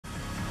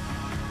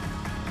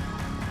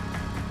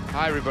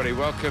Hi everybody,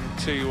 welcome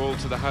to you all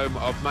to the home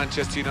of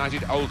Manchester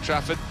United, Old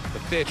Trafford, the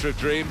theatre of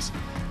dreams.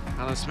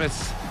 Alan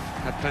Smith's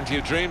had plenty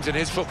of dreams in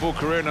his football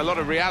career and a lot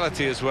of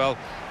reality as well.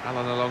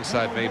 Alan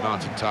alongside me,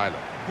 Martin Tyler.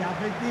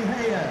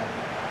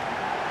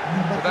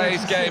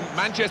 Today's game,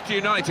 Manchester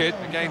United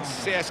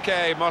against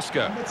CSKA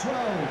Moskva. Number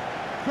 12,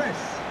 Chris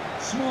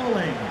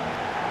Smalling.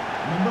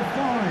 Number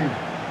 5,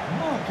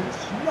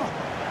 Marcus Rock.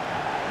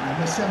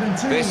 Number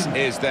 17. This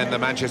is then the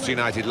Manchester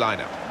United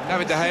lineup.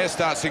 David De Gea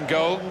starts in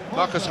goal.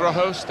 Marcus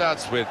Rojo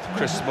starts with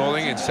Chris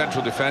Smalling in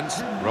central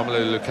defence.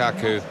 Romelu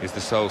Lukaku is the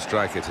sole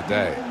striker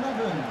today.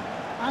 Number 11,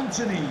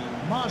 Anthony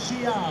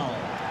Martial.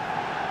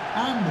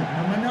 And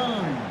number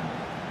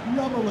 9,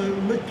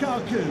 Romelu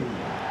Lukaku.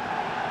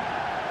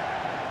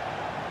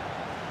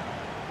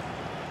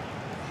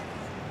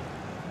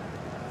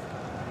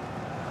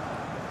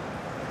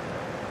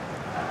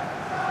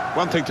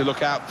 One thing to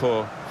look out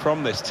for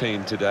from this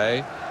team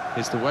today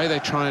is the way they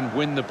try and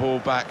win the ball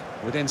back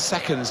within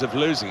seconds of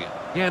losing it.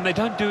 Yeah, and they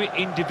don't do it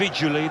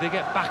individually. They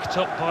get backed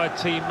up by a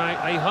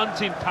teammate. They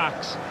hunt in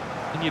packs,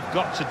 and you've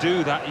got to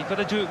do that. You've got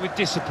to do it with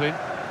discipline.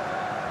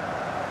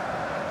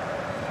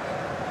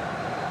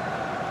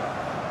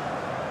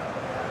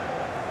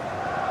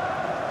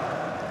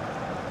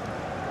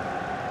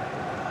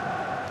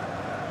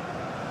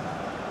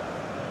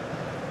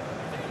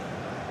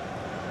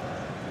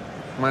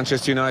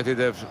 Manchester United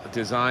have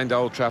designed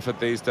Old Trafford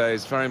these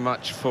days very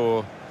much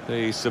for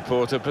the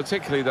supporter,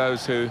 particularly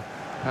those who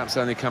perhaps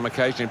only come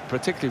occasionally,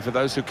 particularly for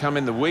those who come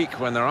in the week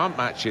when there aren't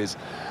matches.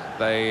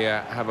 They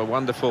have a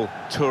wonderful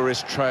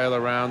tourist trail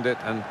around it,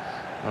 and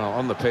well,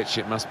 on the pitch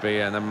it must be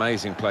an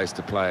amazing place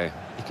to play.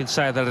 You can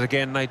say that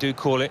again, they do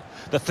call it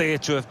the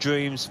theatre of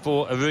dreams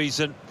for a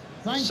reason.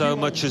 So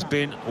much has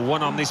been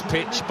won on this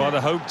pitch by the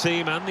home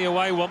team and the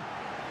away one.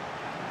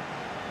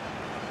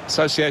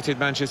 Associated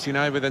Manchester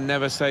United with a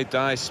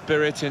never-say-die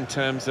spirit in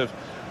terms of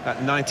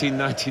that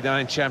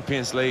 1999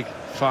 Champions League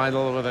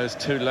final with those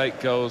 2 late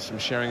goals from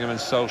Sheringham and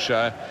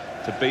Solskjaer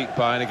to beat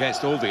Bayern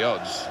against all the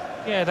odds.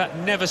 Yeah, that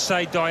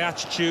never-say-die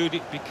attitude,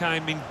 it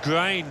became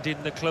ingrained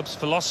in the club's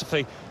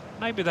philosophy.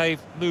 Maybe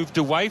they've moved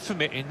away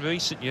from it in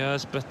recent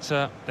years,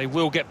 but they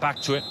will get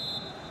back to it.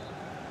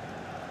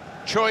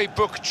 Choi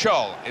Buk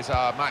Chol is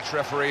our match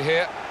referee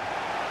here.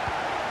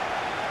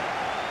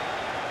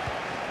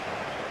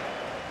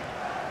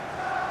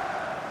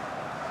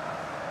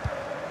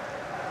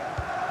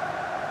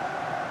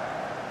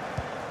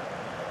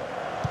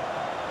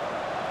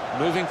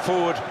 Moving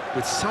forward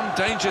with some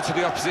danger to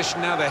the opposition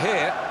now they're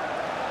here.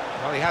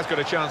 Well, he has got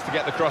a chance to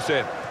get the cross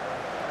in.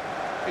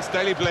 It's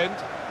Daley Blind.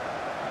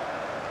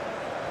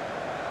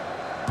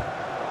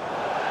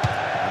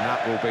 And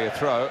that will be a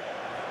throw.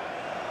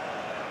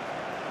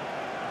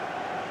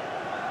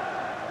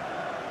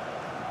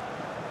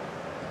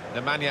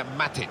 Nemanja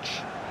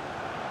Matic.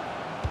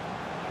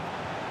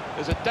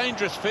 There's a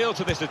dangerous feel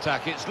to this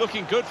attack. It's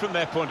looking good from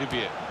their point of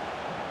view.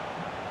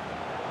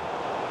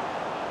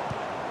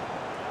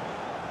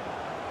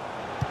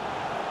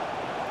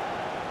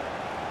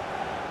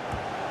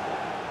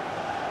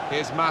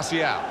 Here's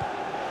Martial.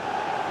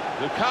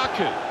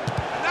 Lukaku.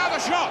 And now the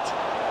shot!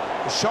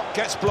 The shot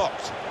gets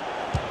blocked.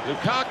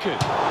 Lukaku.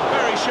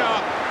 Very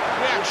sharp.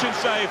 Reaction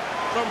save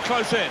from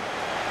close in.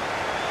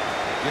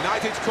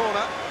 United's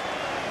corner.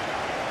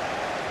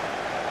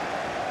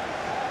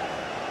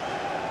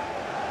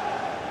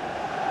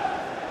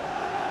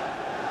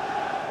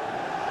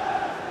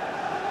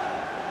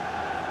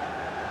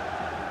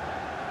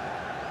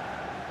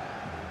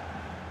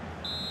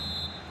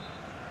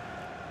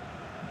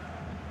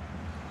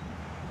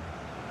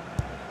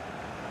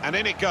 And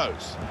in it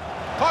goes.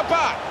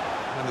 Pogba!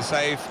 And the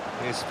save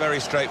is very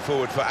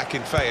straightforward for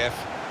Akinfeev.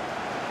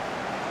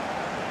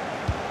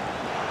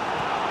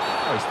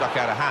 Oh, he stuck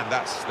out a hand.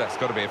 That's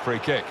got to be a free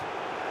kick.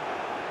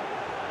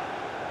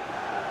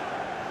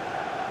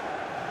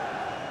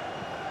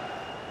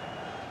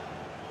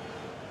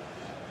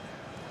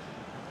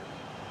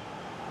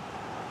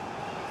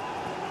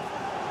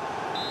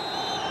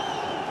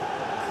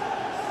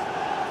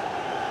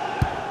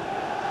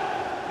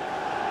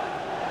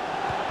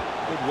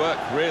 Good work,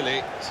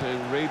 really, to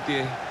read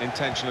the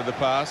intention of the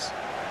pass.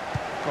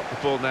 Got the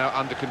ball now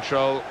under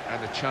control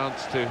and a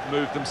chance to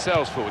move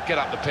themselves forward, get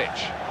up the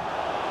pitch.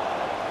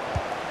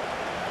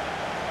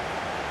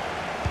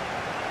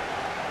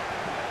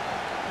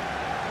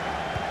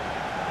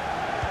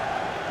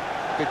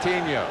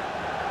 Coutinho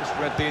just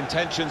read the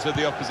intentions of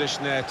the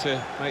opposition there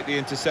to make the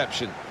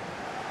interception.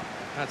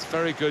 That's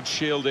very good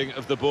shielding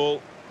of the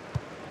ball.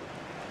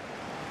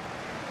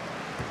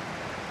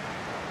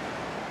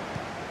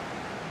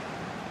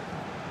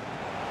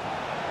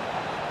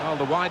 Well,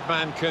 the wide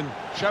man can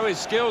show his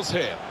skills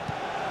here.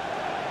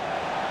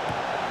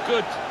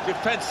 Good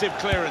defensive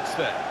clearance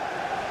there.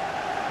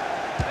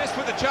 This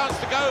with a chance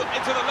to go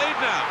into the lead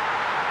now.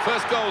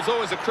 First goal's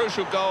always a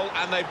crucial goal,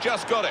 and they've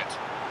just got it.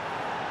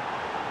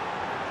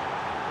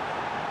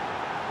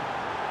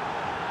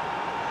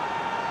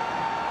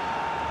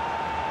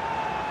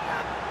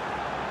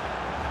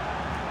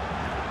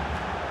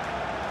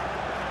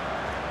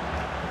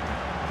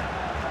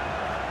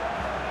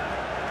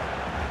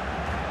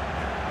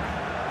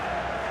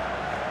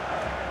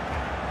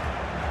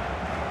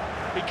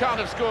 He can't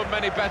have scored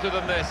many better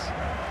than this,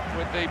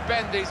 with the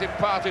bend he's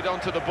imparted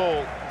onto the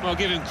ball. Well,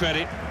 give him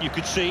credit. You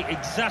could see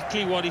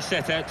exactly what he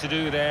set out to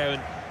do there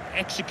and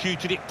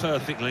executed it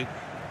perfectly.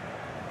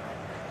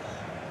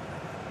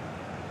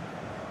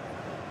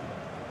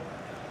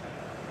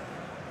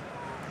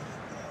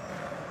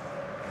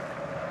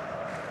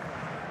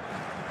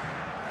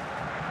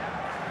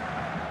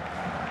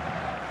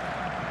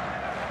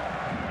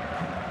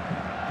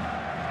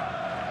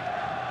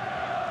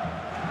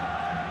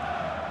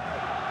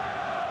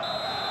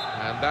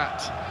 And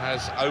that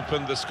has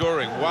opened the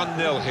scoring.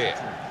 1-0 here.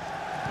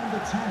 Number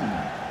 10,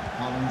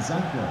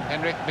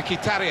 Henrik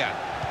Mkhitaryan.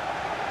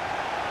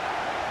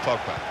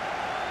 Pogba.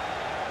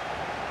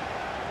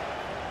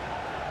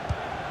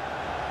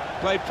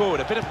 Played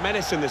forward, a bit of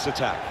menace in this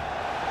attack.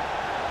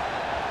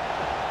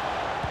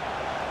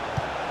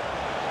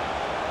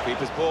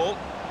 Keeper's ball.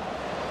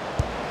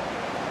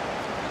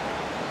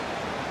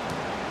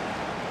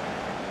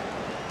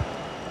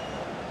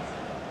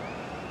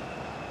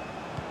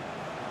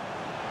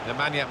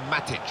 Nemanja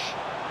Matic.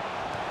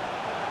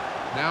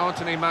 Now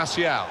Anthony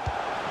Martial.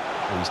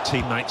 Well, his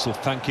teammates will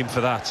thank him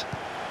for that.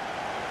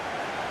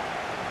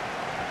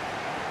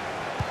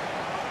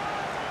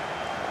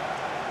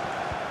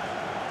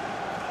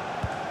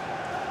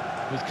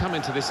 He's come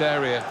into this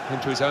area,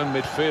 into his own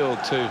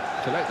midfield to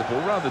collect the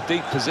ball. Rather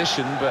deep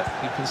position, but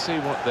you can see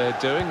what they're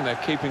doing. They're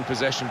keeping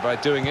possession by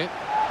doing it.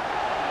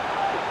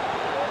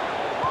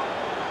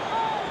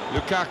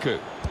 Lukaku.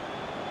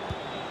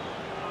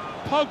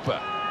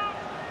 Pogba.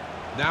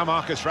 Now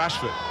Marcus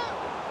Rashford.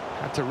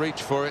 Had to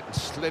reach for it and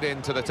slid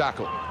into the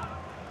tackle.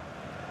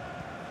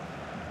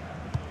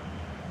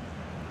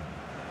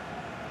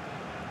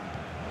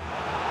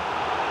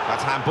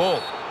 That's handball.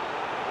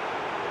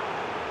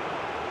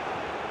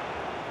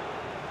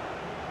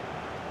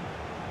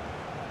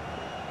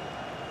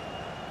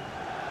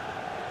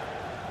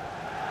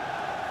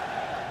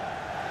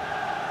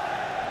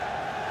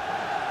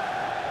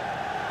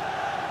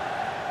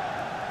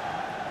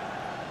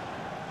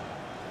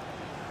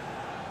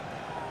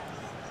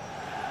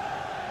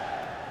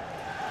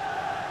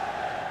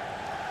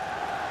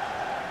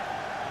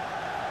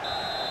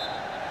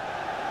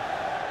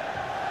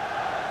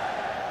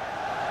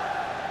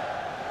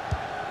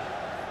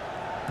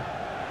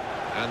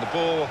 And the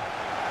ball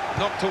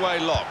knocked away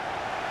long.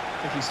 I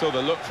think he saw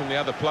the look from the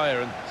other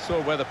player and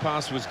saw where the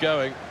pass was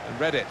going and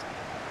read it.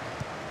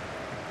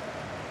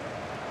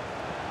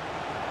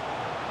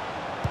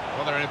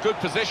 Well, they're in a good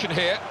position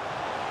here.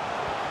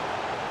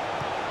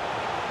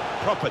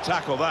 Proper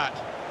tackle, that.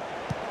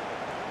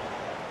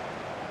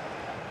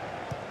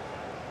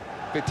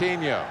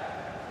 Coutinho.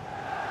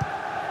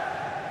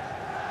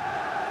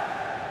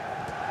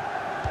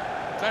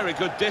 Very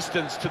good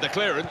distance to the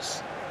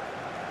clearance.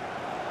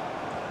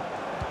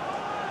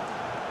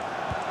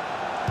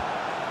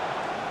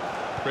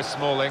 Chris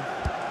Smalling.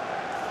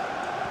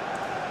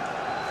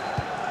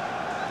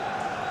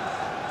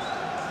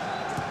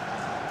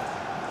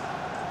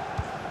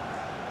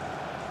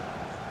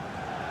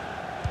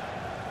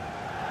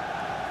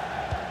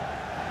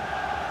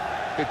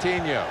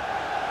 Coutinho.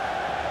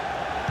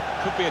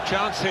 Could be a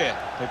chance here.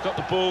 They've got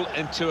the ball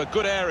into a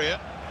good area.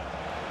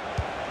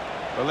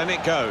 Well, then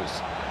it goes.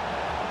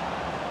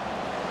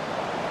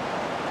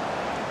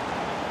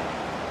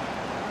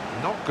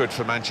 Not good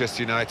for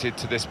Manchester United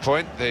to this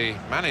point. The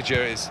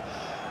manager is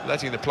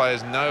letting the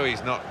players know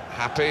he's not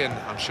happy, and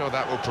I'm sure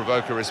that will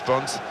provoke a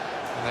response,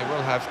 and they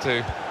will have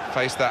to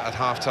face that at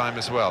half-time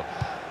as well.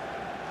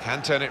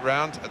 Can turn it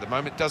round. At the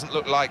moment, doesn't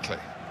look likely.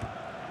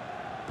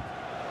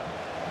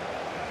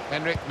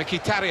 Henrik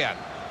Mkhitaryan.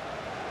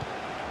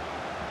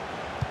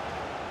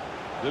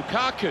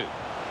 Lukaku.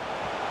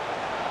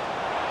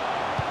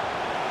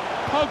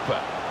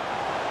 Pogba.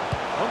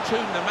 On to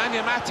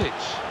Nemanja Matic.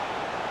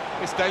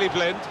 It's Daily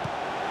Blind.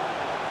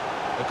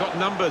 They've got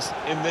numbers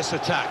in this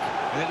attack,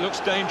 and it looks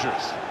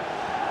dangerous.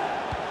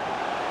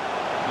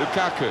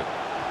 Lukaku.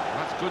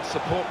 That's good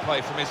support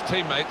play from his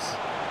teammates.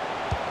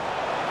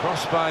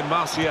 Crossed by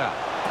Martial.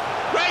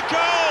 Great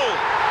goal!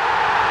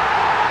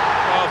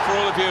 Well, for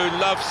all of you who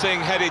love seeing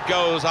headed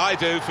goals, I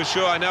do, for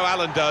sure. I know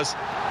Alan does.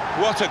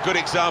 What a good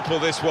example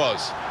this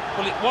was.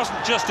 Well, it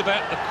wasn't just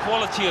about the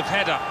quality of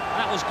header.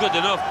 That was good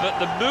enough, but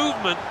the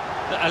movement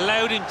that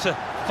allowed him to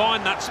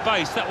find that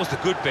space, that was the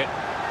good bit.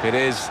 It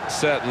is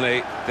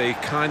certainly the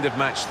kind of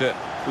match that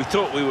we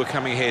thought we were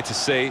coming here to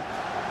see,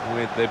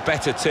 with the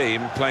better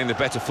team playing the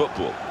better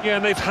football. Yeah,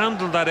 and they've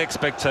handled that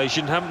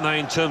expectation, haven't they,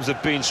 in terms of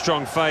being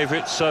strong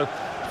favourites, so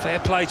fair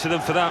play to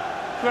them for that.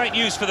 Great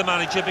news for the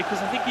manager, because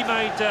I think he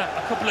made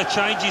a couple of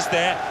changes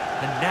there,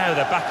 and now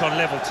they're back on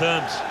level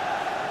terms.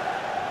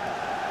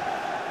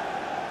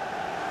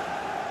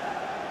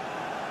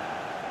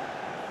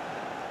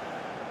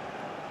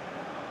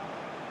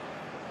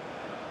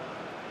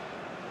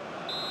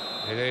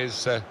 It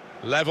is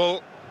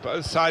level.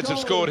 Both sides have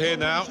scored here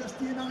now. Good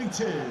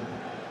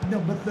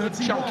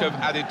chunk of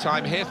added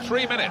time here,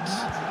 3 minutes.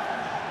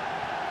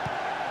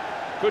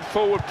 Good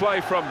forward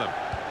play from them.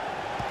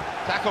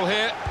 Tackle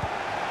here.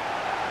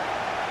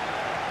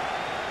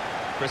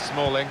 Chris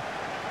Smalling.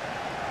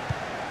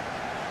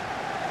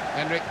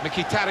 Henrik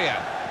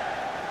Mkhitaryan.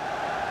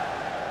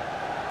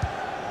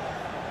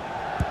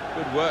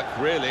 Good work,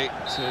 really,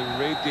 to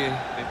read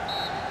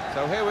the...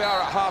 So here we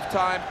are at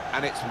half-time,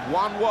 and it's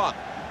 1-1.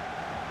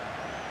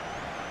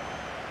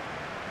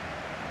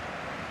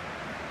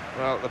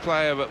 Well, the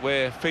player that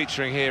we're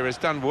featuring here has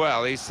done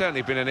well. He's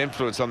certainly been an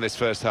influence on this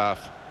first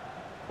half.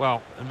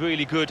 Well, a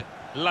really good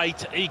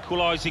late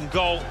equalising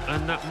goal,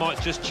 and that might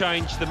just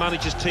change the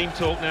manager's team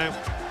talk now.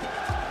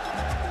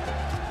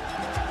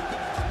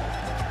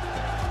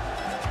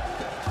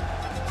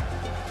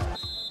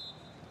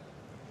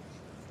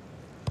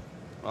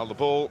 Well, the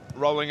ball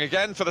rolling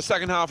again for the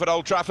second half at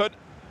Old Trafford.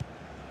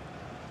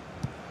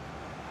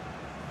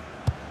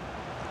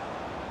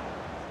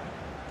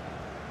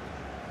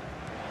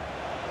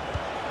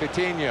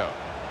 Coutinho.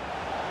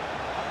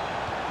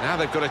 Now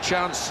they've got a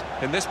chance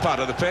in this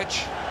part of the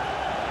pitch.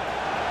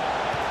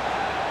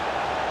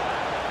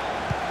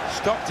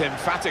 Stopped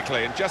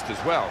emphatically and just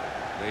as well.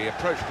 The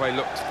approach play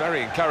looked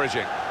very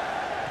encouraging.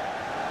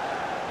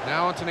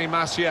 Now Anthony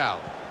Martial.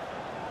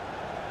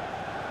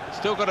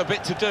 Still got a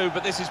bit to do,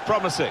 but this is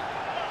promising.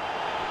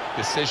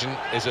 Decision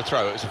is a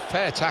throw. It was a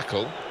fair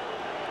tackle.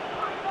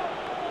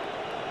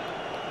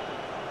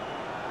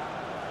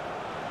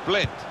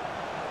 Blind.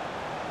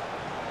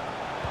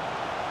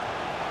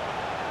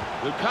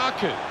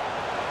 Lukaku.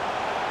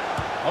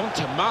 On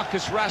to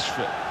Marcus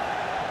Rashford.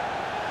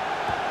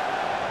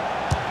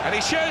 And he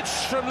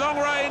shoots from long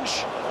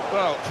range.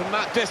 Well, from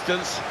that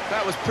distance,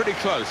 that was pretty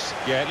close.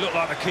 Yeah, it looked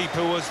like the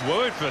keeper was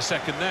worried for a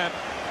second there.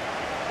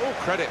 All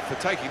credit for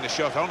taking the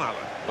shot on, Alan.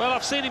 Well,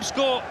 I've seen him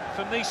score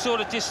from these sort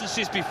of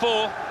distances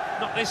before.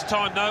 Not this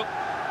time, though.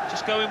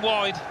 Just going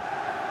wide.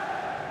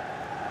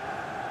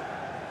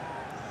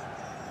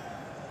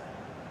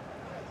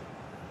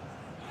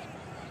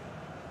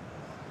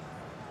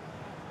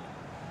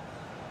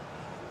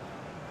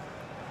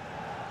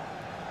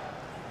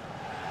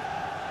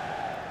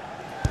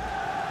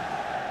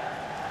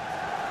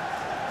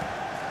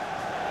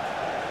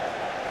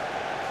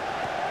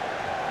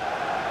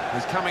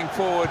 He's coming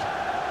forward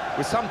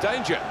with some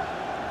danger.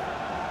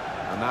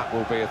 And that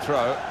will be a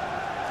throw.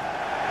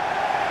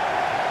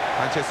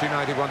 Manchester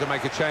United want to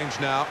make a change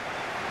now.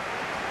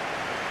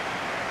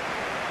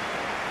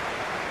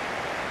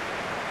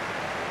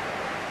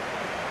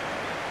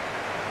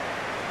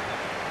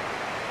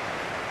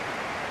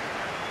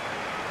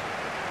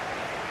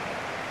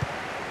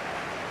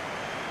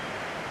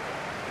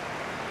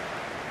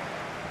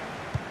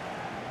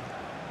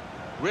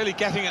 Really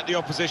getting at the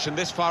opposition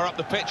this far up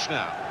the pitch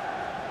now.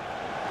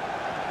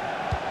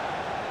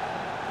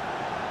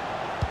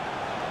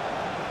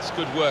 It's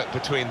good work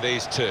between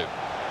these two.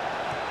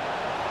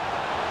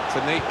 It's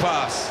a neat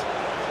pass.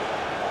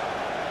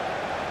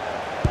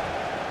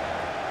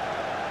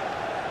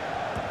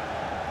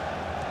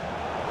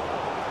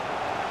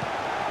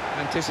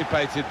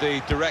 Anticipated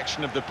the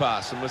direction of the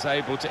pass and was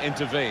able to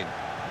intervene.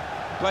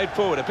 Played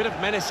forward, a bit of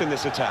menace in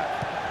this attack.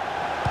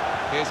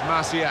 Here's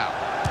Martial.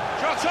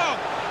 Shot on!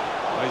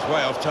 Oh, he's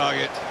way off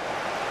target.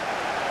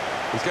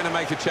 He's going to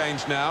make a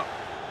change now.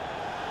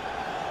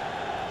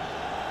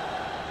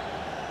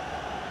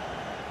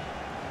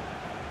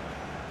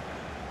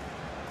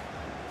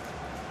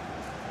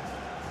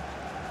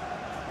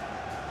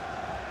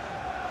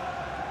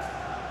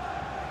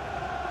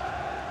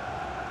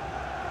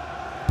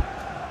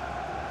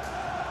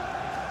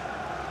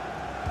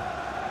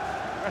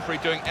 Referee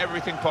doing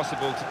everything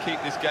possible to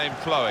keep this game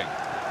flowing.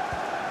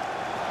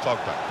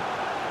 Pogba.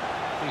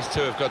 These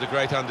two have got a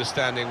great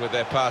understanding with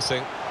their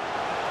passing.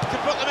 To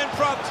put them in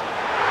front.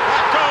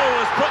 That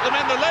goal has put them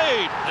in the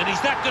lead. And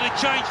is that going to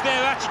change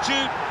their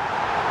attitude?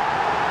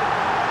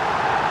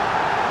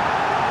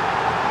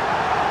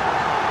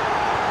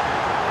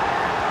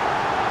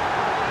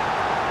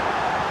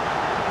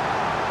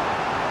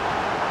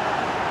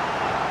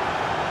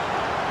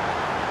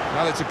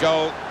 Well, it's a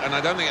goal, and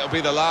I don't think it'll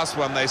be the last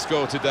one they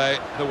score today,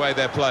 the way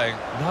they're playing.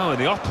 No, and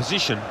the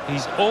opposition,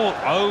 he's all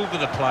over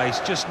the place.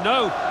 Just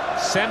no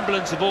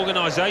semblance of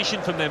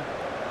organisation from them.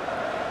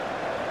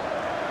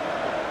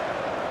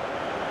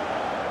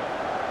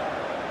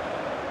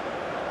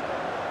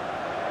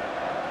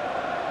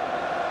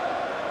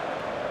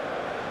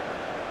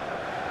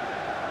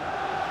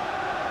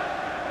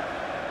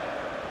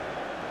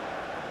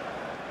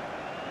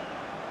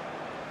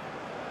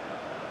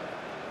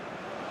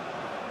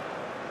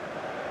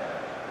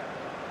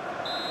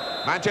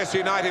 Manchester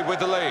United with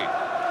the lead.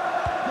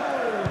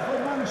 Goal for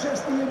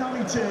Manchester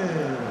United.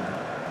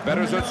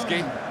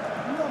 Berezutski.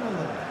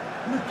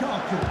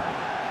 Lukaku.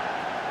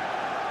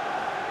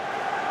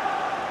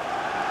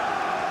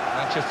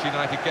 Manchester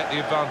United get the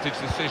advantage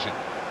decision.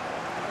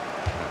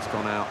 That's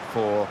gone out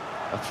for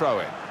a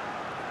throw-in.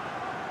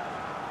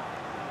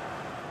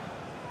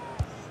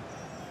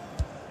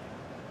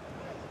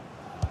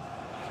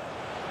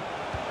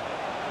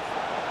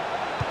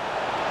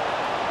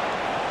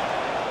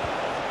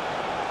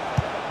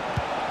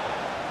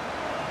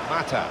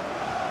 Mata.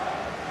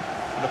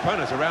 And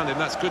opponents around him,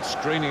 that's good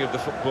screening of the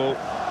football.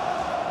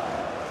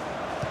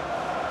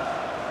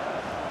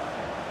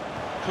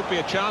 Could be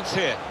a chance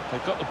here.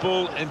 They've got the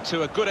ball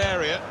into a good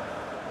area.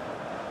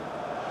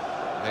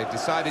 They've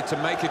decided to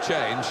make a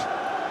change,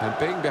 and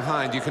being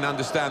behind, you can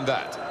understand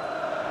that.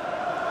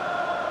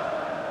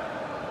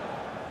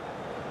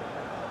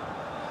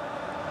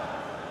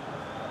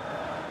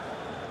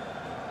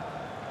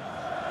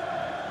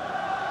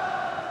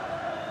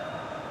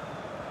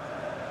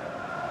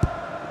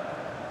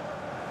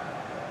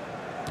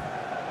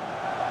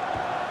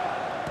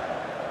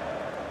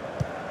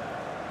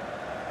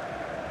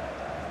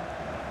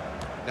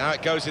 Now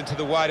it goes into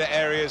the wider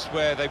areas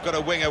where they've got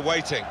a winger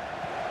waiting.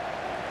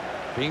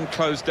 Being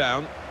closed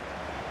down.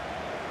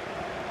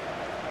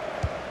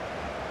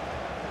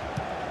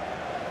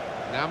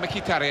 Now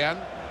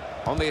Mkhitaryan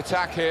on the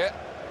attack here.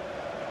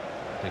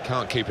 They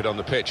can't keep it on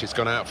the pitch, it's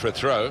gone out for a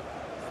throw.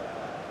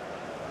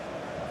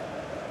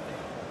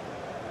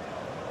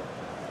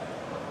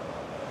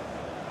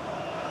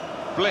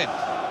 Blind.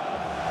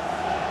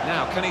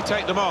 Now, can he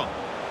take them on?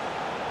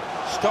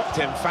 Stopped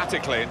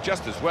emphatically and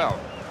just as well.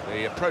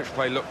 The approach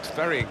play looked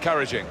very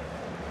encouraging.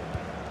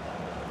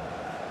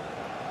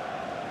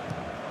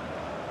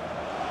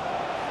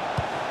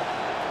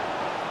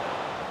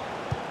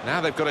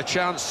 Now they've got a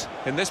chance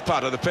in this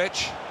part of the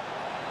pitch.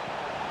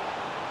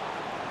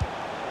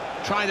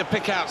 Trying to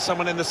pick out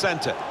someone in the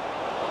centre.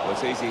 Well,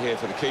 it's easy here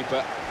for the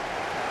keeper.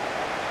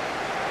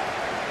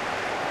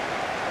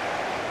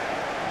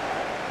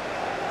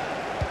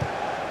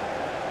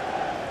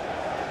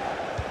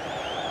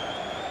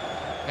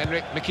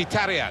 Henrik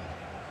Mkhitaryan.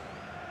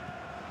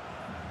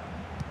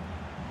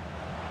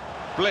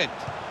 Blind.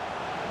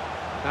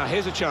 Now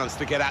here's a chance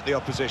to get at the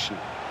opposition.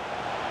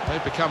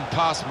 They've become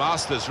past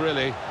masters,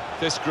 really,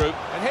 this group.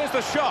 And here's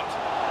the shot.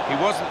 He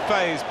wasn't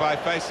fazed by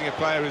facing a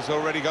player who's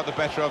already got the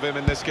better of him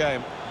in this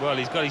game. Well,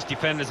 he's got his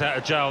defenders out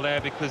of jail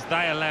there because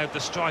they allowed the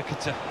striker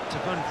to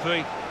run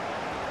free.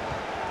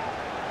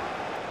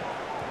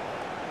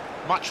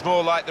 Much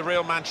more like the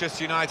real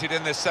Manchester United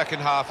in this second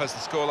half, as the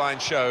scoreline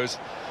shows.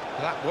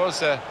 That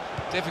was a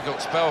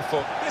difficult spell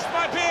for... This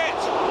might be it!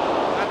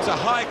 That's a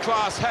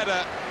high-class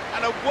header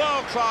and a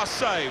world-class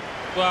save.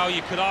 Well,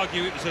 you could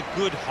argue it was a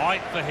good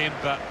height for him,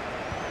 but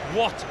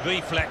what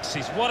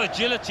reflexes, what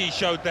agility he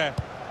showed there.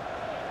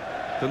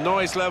 The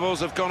noise levels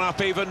have gone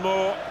up even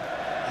more,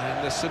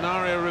 and the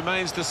scenario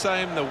remains the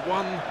same, the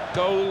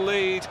one-goal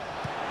lead,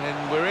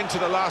 and we're into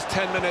the last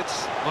 10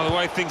 minutes. Well, the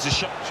way things are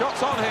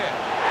Shots on here.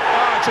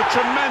 Oh, it's a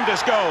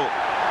tremendous goal.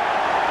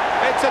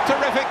 It's a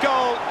terrific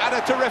goal at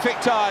a terrific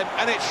time,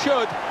 and it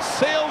should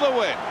seal the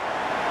win.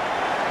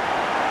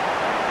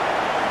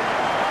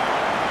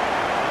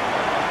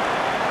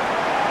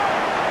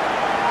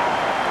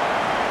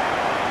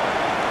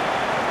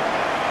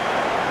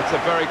 It's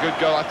a very good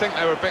goal. I think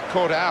they were a bit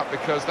caught out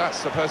because that's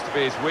supposed to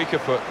be his weaker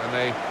foot, and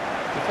the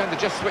defender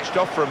just switched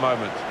off for a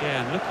moment.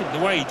 Yeah, and look at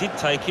the way he did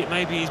take it.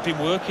 Maybe he's been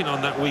working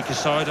on that weaker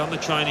side on the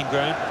training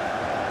ground.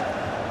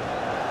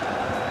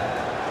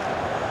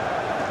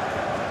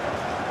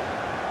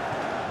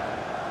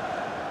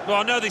 Well,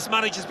 I know this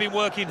manager's been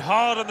working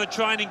hard on the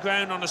training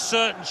ground on a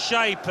certain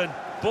shape, and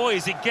boy,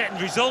 is it getting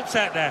results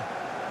out there.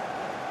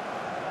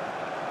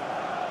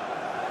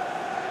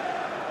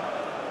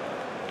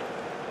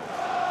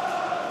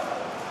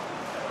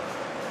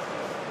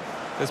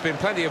 There's been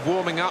plenty of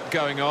warming up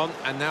going on,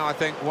 and now I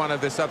think one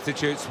of the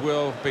substitutes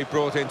will be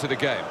brought into the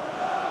game.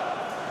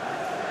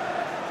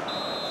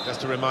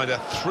 Just a reminder,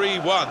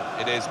 3-1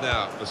 it is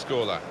now, the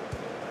scoreline.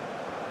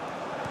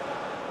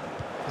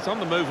 He's on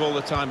the move all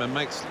the time and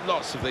makes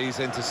lots of these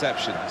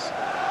interceptions.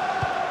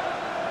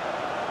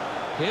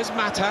 Here's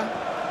Mata.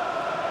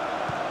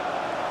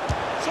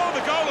 Saw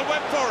the goal and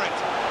went for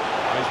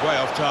it. He's way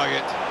off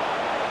target.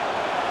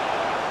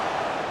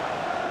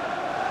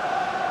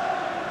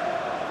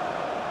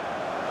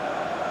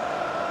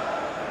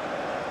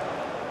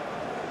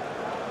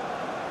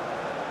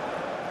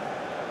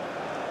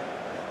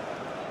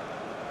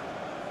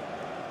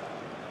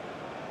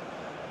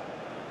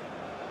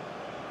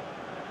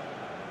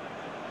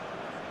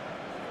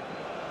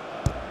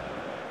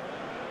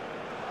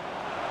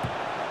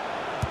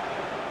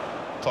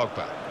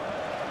 Pogba.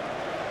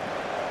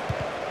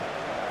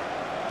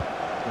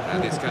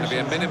 And it's going to be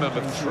a minimum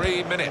of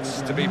 3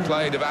 minutes to be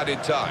played of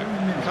added time.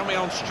 Coming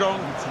on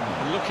strong,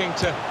 looking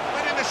to...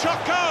 Letting the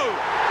shot go!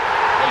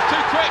 He's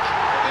too quick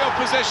for the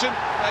opposition.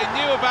 They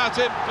knew about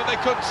him, but they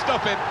couldn't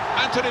stop him.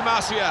 Anthony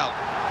Martial.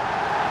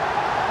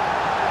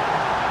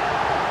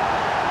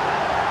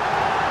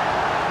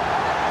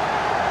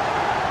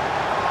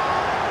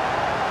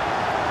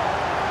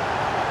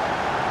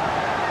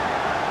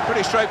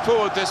 Pretty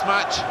straightforward, this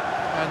match,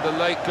 and the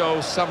late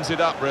goal sums it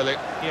up, really.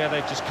 Yeah,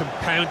 they've just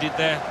compounded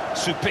their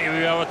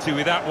superiority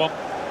with that one.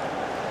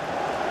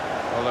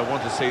 Well, I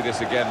want to see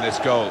this again, this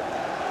goal.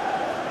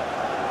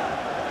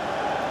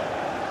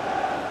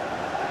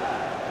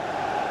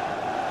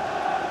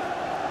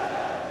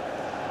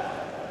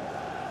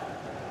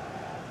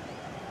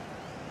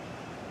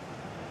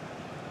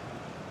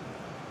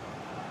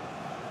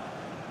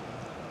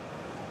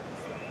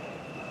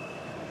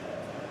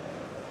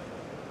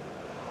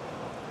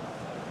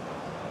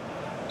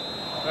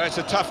 Well, it's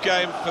a tough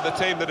game for the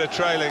team that are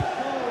trailing.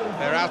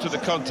 They're out of the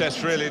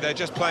contest, really. They're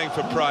just playing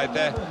for pride.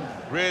 They're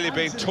really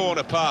being torn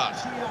apart.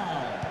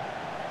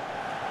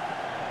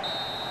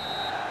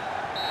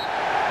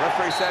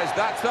 Referee says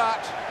that's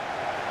that.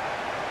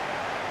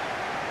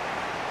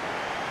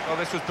 Well,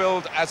 this was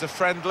billed as a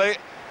friendly.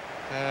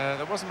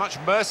 There wasn't much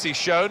mercy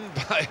shown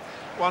by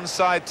one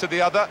side to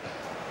the other,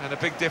 and a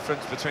big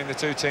difference between the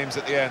two teams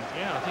at the end.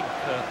 Yeah, I think,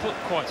 put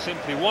quite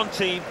simply, one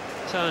team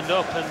turned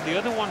up and the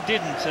other one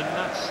didn't, and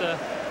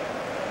that's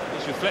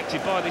was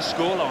reflected by this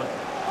scoreline.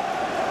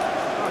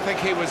 I think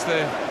he was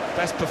the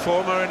best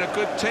performer in a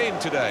good team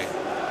today.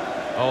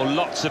 Oh,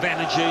 lots of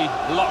energy,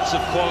 lots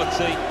of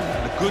quality,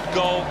 and a good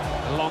goal,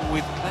 along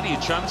with plenty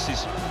of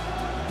chances.